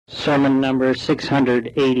Sermon number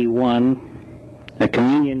 681, a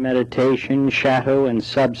communion meditation, shadow and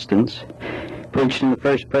substance, preached in the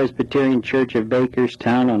First Presbyterian Church of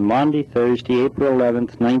Bakerstown on Maundy, Thursday, April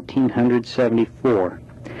 11th, 1974.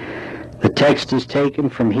 The text is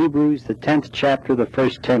taken from Hebrews, the 10th chapter, the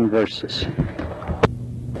first 10 verses.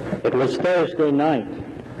 It was Thursday night,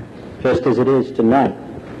 just as it is tonight.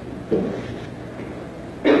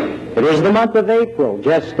 It is the month of April,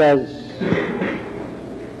 just as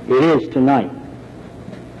it is tonight.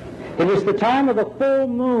 It is the time of the full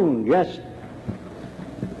moon, just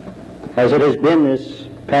as it has been this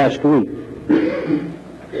past week. And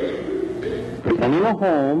in a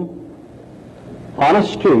home, on a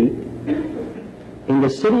street, in the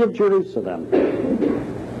city of Jerusalem,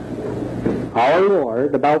 our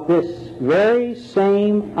Lord, about this very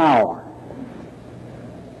same hour,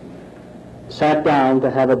 sat down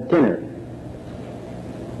to have a dinner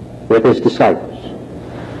with his disciples.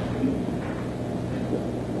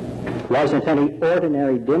 It wasn't any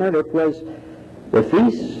ordinary dinner, it was the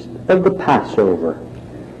feast of the Passover.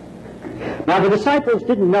 Now the disciples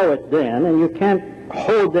didn't know it then, and you can't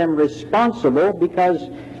hold them responsible because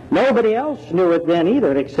nobody else knew it then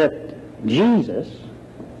either except Jesus.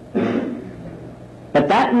 But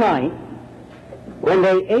that night, when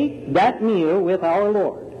they ate that meal with our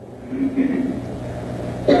Lord,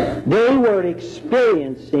 they were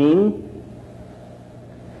experiencing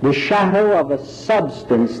the shadow of a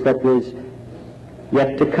substance that was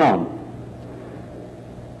yet to come.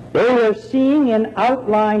 They were seeing in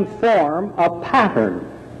outline form a pattern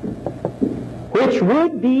which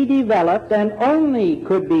would be developed and only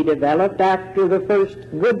could be developed after the first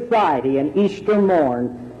Good Friday and Easter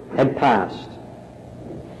morn had passed.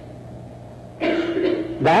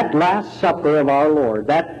 That Last Supper of our Lord,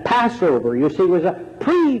 that Passover, you see, was a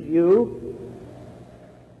preview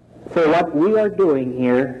for what we are doing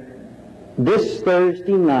here this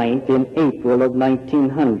Thursday night in April of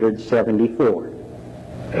 1974.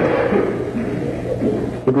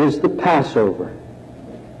 It was the Passover.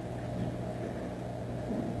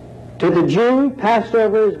 To the Jew,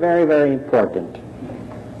 Passover is very, very important.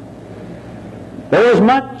 There is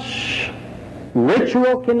much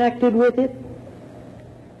ritual connected with it,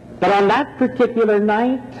 but on that particular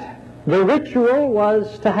night, the ritual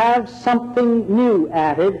was to have something new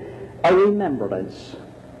added, a remembrance.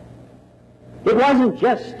 It wasn't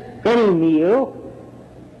just any meal.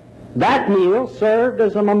 That meal served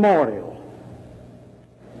as a memorial.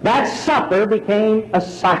 That supper became a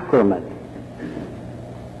sacrament.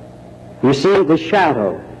 You see, the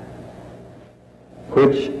shadow,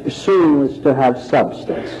 which soon was to have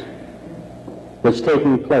substance, was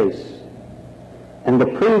taking place. And the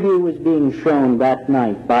preview was being shown that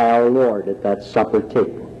night by our Lord at that supper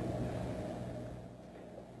table.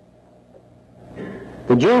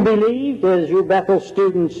 The Jew believed, as you Bethel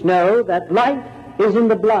students know, that life is in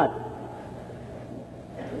the blood.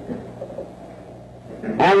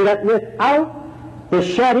 And that without the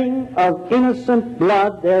shedding of innocent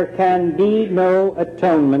blood, there can be no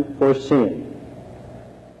atonement for sin.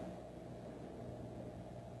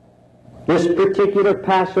 This particular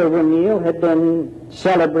Passover meal had been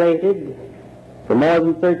celebrated for more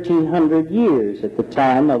than 1,300 years at the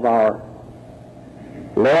time of our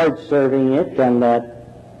Lord serving it and that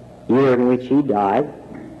year in which he died.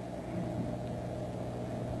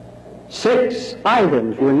 6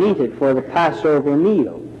 items were needed for the Passover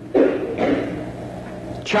meal.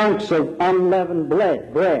 Chunks of unleavened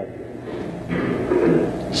bread.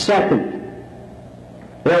 Second,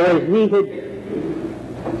 there was needed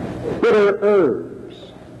bitter herbs.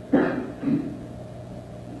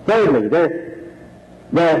 Thirdly,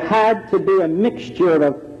 there had to be a mixture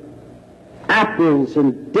of apples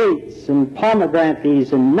and dates and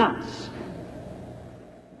pomegranates and nuts.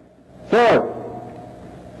 Fourth,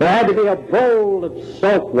 there had to be a bowl of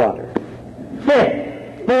salt water.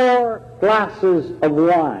 Fifth, 4 glasses of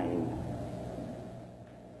wine.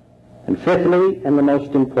 And fifthly, and the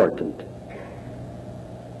most important,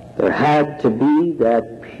 there had to be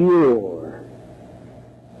that pure,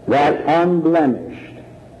 that unblemished,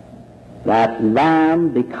 that lamb,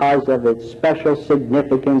 because of its special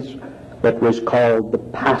significance, that was called the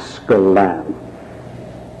Paschal Lamb.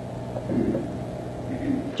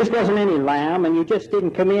 It just wasn't any lamb, and you just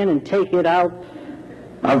didn't come in and take it out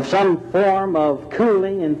of some form of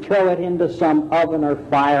cooling and throw it into some oven or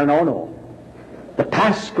fire. No. The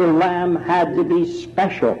Paschal Lamb had to be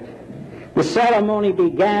special. The ceremony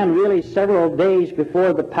began really several days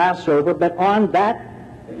before the Passover, but on that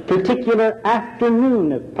particular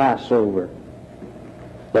afternoon of Passover,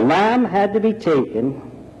 the lamb had to be taken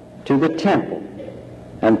to the temple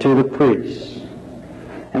and to the priests.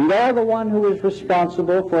 And there the one who was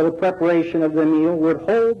responsible for the preparation of the meal would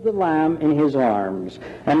hold the lamb in his arms.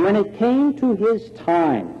 And when it came to his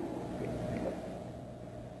time,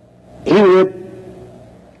 he would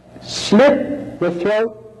slit the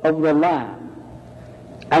throat of the lamb.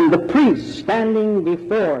 And the priest standing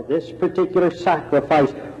before this particular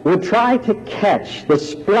sacrifice would try to catch the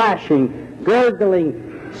splashing,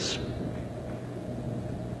 gurgling,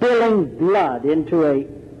 spilling blood into a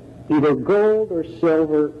either gold or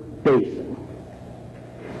silver basin.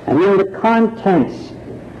 And then the contents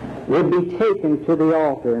would be taken to the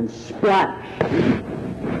altar and splashed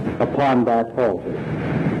upon that altar.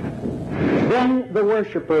 Then the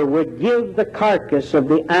worshiper would give the carcass of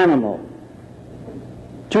the animal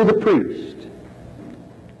to the priest.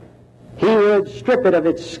 He would strip it of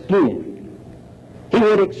its skin. He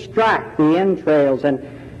would extract the entrails and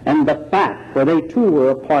the fat, for they too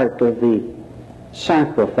were a part of the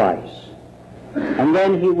sacrifice. And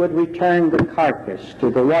then he would return the carcass to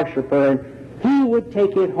the worshiper, and he would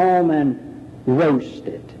take it home and roast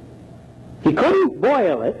it. He couldn't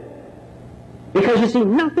boil it, because, you see,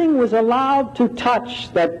 nothing was allowed to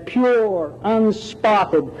touch that pure,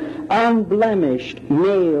 unspotted, unblemished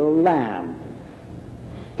male lamb.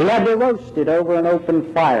 He had to roast it over an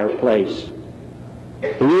open fireplace.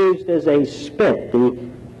 He used as a spit the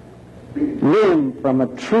limb from a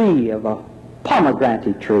tree, of a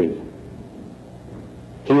pomegranate tree.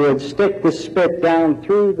 He would stick the spit down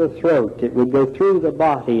through the throat. It would go through the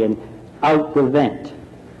body and out the vent.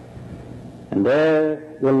 And there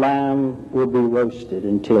the lamb would be roasted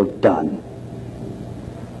until done.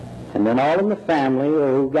 And then all in the family,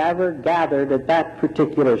 or whoever gathered at that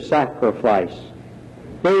particular sacrifice,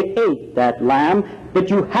 they ate that lamb,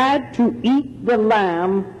 but you had to eat the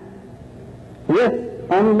lamb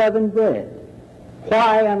with unleavened bread.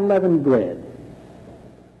 Why unleavened bread?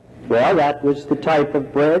 Well, that was the type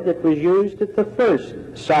of bread that was used at the first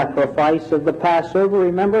sacrifice of the Passover.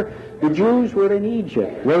 Remember, the Jews were in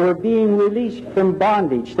Egypt. They were being released from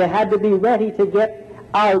bondage. They had to be ready to get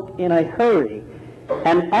out in a hurry.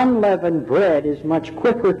 And unleavened bread is much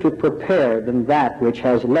quicker to prepare than that which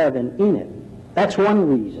has leaven in it. That's one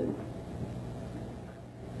reason.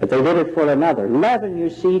 But they did it for another. Leaven, you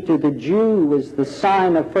see, to the Jew was the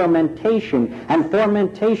sign of fermentation, and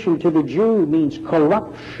fermentation to the Jew means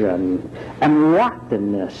corruption and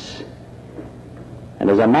rottenness. And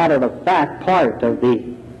as a matter of fact, part of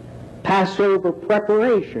the Passover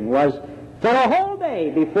preparation was for a whole day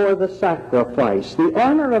before the sacrifice, the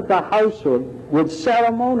owner of the household would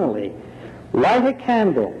ceremonially light a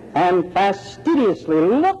candle and fastidiously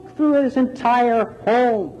look through his entire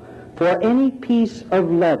home for any piece of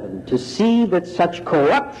leaven, to see that such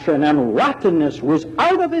corruption and rottenness was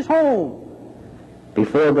out of his home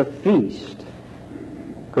before the feast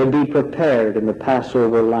could be prepared and the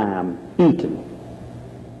Passover lamb eaten.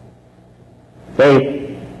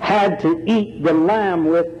 They had to eat the lamb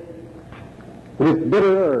with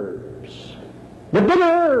bitter herbs. The bitter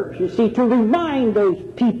herbs, you see, to remind those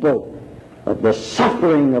people of the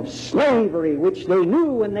suffering of slavery which they knew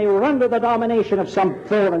when they were under the domination of some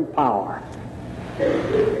foreign power.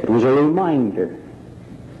 It was a reminder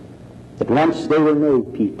that once they were no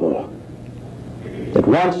people, that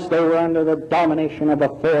once they were under the domination of a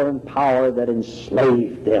foreign power that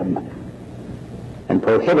enslaved them and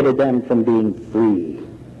prohibited them from being free.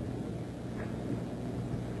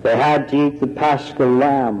 They had to eat the Paschal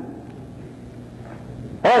lamb.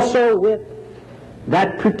 Also with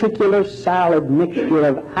that particular salad mixture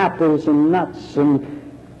of apples and nuts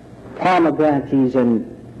and pomegranates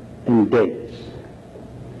and dates.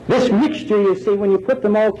 This mixture, you see, when you put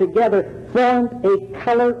them all together, formed a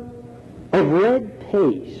color of red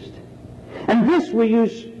paste. And this was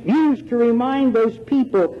used to remind those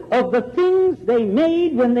people of the things they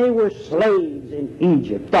made when they were slaves in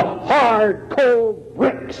Egypt, the hard, cold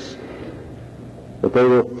bricks that they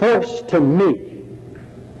were forced to make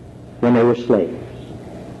when they were slaves.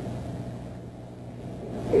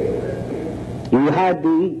 You had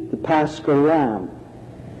to eat the Paschal lamb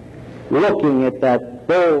looking at that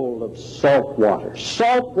bowl of salt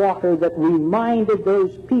water that reminded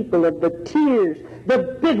those people of the tears,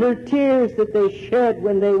 the bitter tears that they shed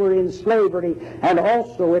when they were in slavery. And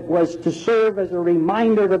also it was to serve as a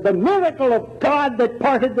reminder of the miracle of God that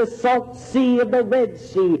parted the salt sea of the Red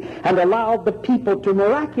Sea and allowed the people to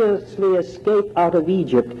miraculously escape out of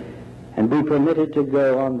Egypt and be permitted to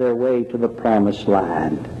go on their way to the Promised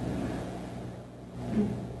Land.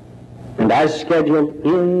 And as scheduled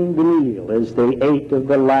in the meal, as they ate of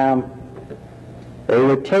the lamb, they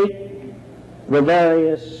would take the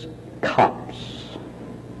various cups,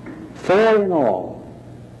 4 in all,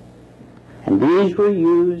 And these were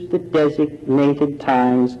used at designated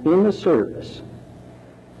times in the service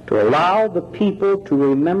to allow the people to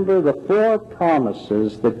remember the 4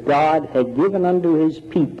 promises that God had given unto his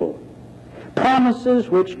people. Promises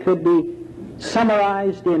which could be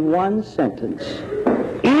summarized in one sentence.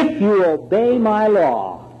 If you obey my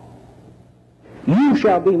law, you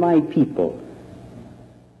shall be my people,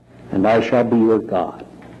 and I shall be your God.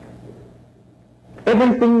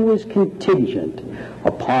 Everything was contingent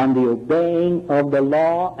upon the obeying of the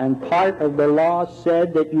law, and part of the law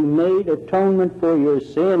said that you made atonement for your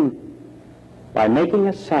sin by making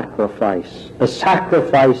a sacrifice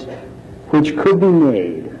which could be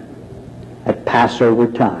made at Passover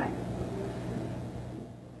time.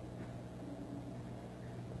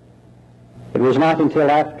 It was not until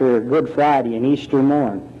after Good Friday and Easter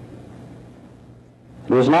morn,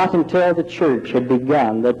 it was not until the church had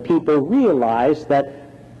begun that people realized that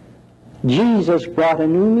Jesus brought a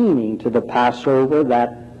new meaning to the Passover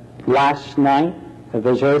that last night of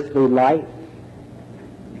his earthly life.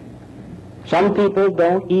 Some people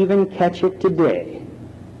don't even catch it today.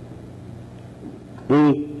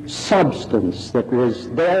 The substance that was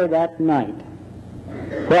there that night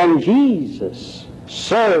when Jesus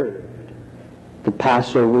served the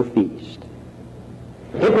Passover feast.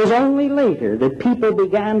 It was only later that people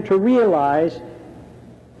began to realize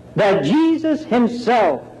that Jesus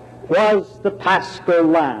himself was the Paschal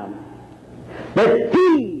Lamb, that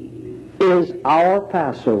he is our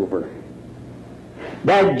Passover,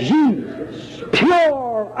 that Jesus,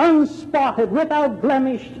 pure, unspotted, without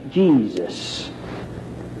blemish Jesus,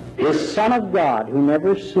 the Son of God who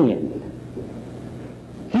never sinned,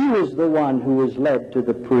 he was the one who was led to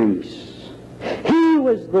the priests. He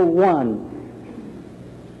was the one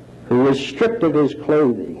who was stripped of his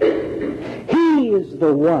clothing. He is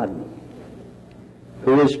the one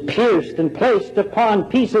who was pierced and placed upon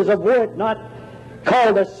pieces of wood, not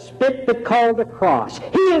called a spit, but called a cross.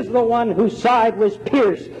 He is the one whose side was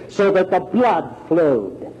pierced so that the blood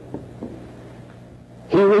flowed.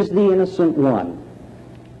 He was the innocent one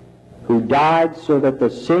who died so that the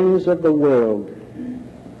sins of the world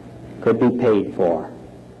could be paid for.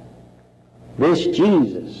 This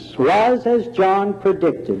Jesus was, as John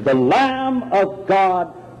predicted, the Lamb of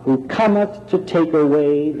God who cometh to take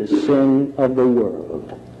away the sin of the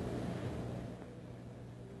world.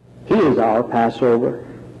 He is our Passover.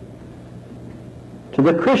 To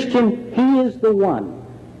the Christian, he is the one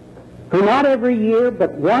who not every year,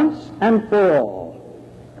 but once and for all,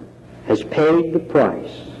 has paid the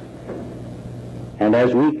price. And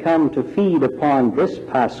as we come to feed upon this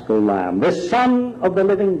Paschal Lamb, the Son of the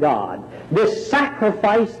living God, this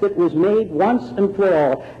sacrifice that was made once and for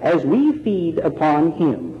all, as we feed upon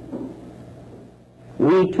him,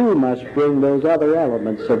 we too must bring those other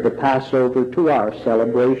elements of the Passover to our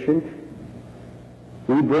celebration.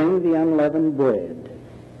 We bring the unleavened bread,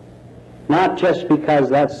 not just because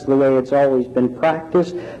that's the way it's always been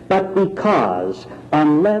practiced, but because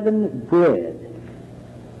unleavened bread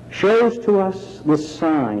shows to us the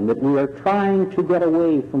sign that we are trying to get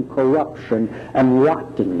away from corruption and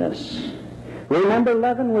rottenness. Remember,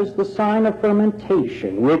 leaven was the sign of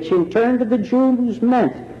fermentation, which in turn to the Jews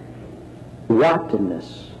meant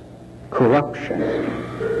rottenness, corruption.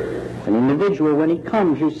 An individual, when he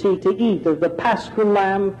comes, you see, to eat of the Paschal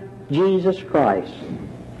Lamb, Jesus Christ,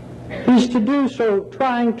 he's to do so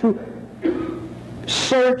trying to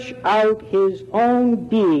search out his own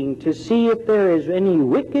being to see if there is any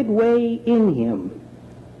wicked way in him,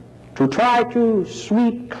 to try to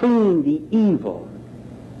sweep clean the evil,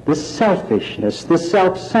 the selfishness, the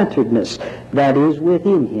self-centeredness that is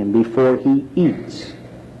within him before he eats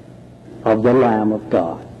of the Lamb of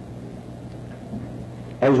God.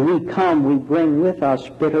 As we come, we bring with us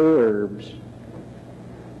bitter herbs,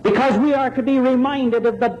 because we are to be reminded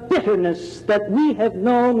of the bitterness that we have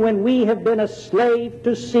known when we have been a slave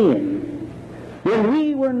to sin, when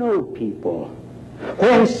we were no people,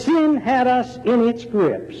 when sin had us in its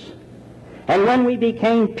grips, and when we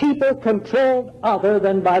became people controlled other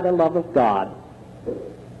than by the love of God.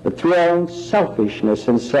 But through our own selfishness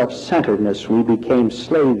and self-centeredness, we became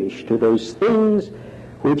slavish to those things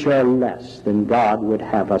which are less than God would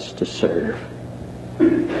have us to serve.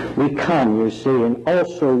 We come, you see, and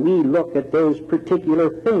also we look at those particular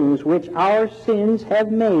things which our sins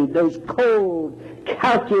have made, those cold,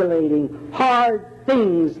 calculating, hard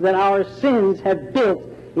things that our sins have built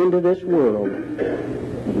into this world.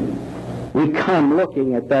 We come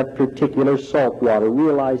looking at that particular salt water,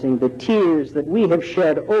 realizing the tears that we have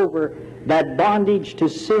shed over that bondage to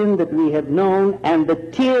sin that we have known, and the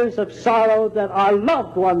tears of sorrow that our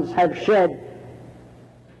loved ones have shed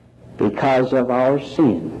because of our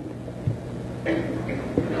sin.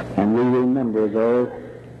 And we remember, though,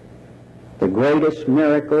 the greatest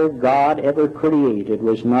miracle God ever created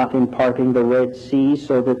was not in parting the Red Sea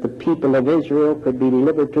so that the people of Israel could be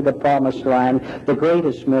delivered to the Promised Land. The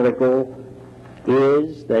greatest miracle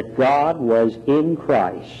is that God was in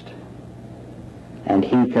Christ, and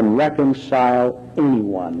he can reconcile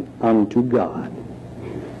anyone unto God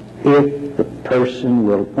if the person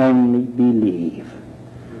will only believe.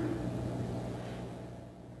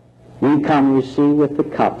 We come, you see, with the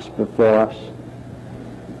cups before us.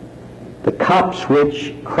 The cups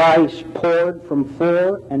which Christ poured from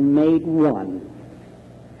four and made one.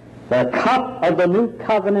 The cup of the new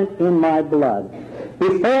covenant in my blood.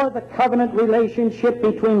 Before, the covenant relationship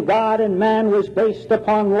between God and man was based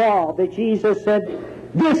upon law, that Jesus said,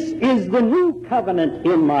 "This is the new covenant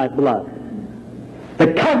in my blood."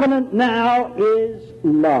 The covenant now is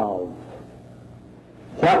love.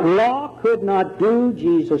 What law could not do,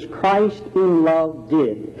 Jesus Christ in love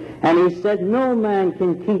did. And he said, no man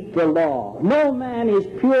can keep the law. No man is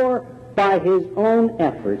pure by his own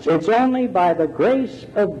efforts. It's only by the grace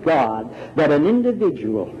of God that an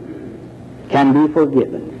individual can be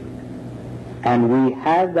forgiven. And we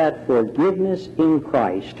have that forgiveness in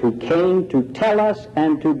Christ, who came to tell us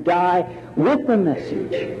and to die with the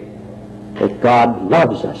message that God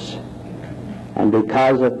loves us. And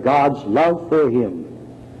because of God's love for him,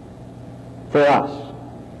 for us,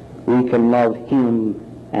 we can love him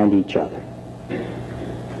and each other.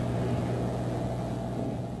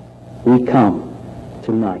 We come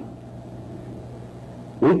tonight.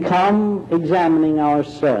 We come examining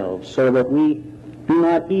ourselves so that we do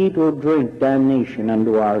not eat or drink damnation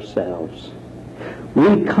unto ourselves.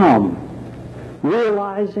 We come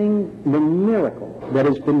realizing the miracle that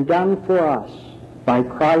has been done for us by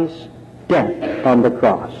Christ's death on the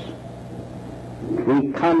cross.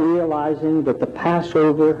 We come realizing that the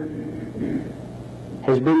Passover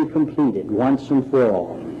has been completed once and for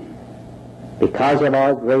all because of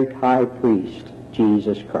our great high priest,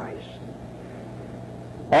 Jesus Christ.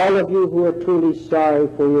 All of you who are truly sorry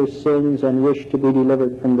for your sins and wish to be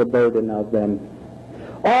delivered from the burden of them,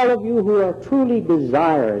 all of you who are truly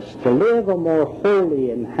desirous to live a more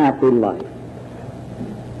holy and happy life,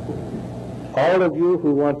 all of you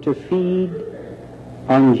who want to feed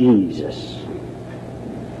on Jesus,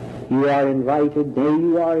 you are invited, nay,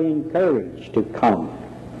 you are encouraged to come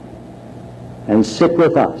and sit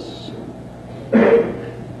with us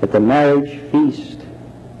at the marriage feast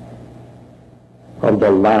of the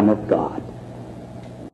Lamb of God.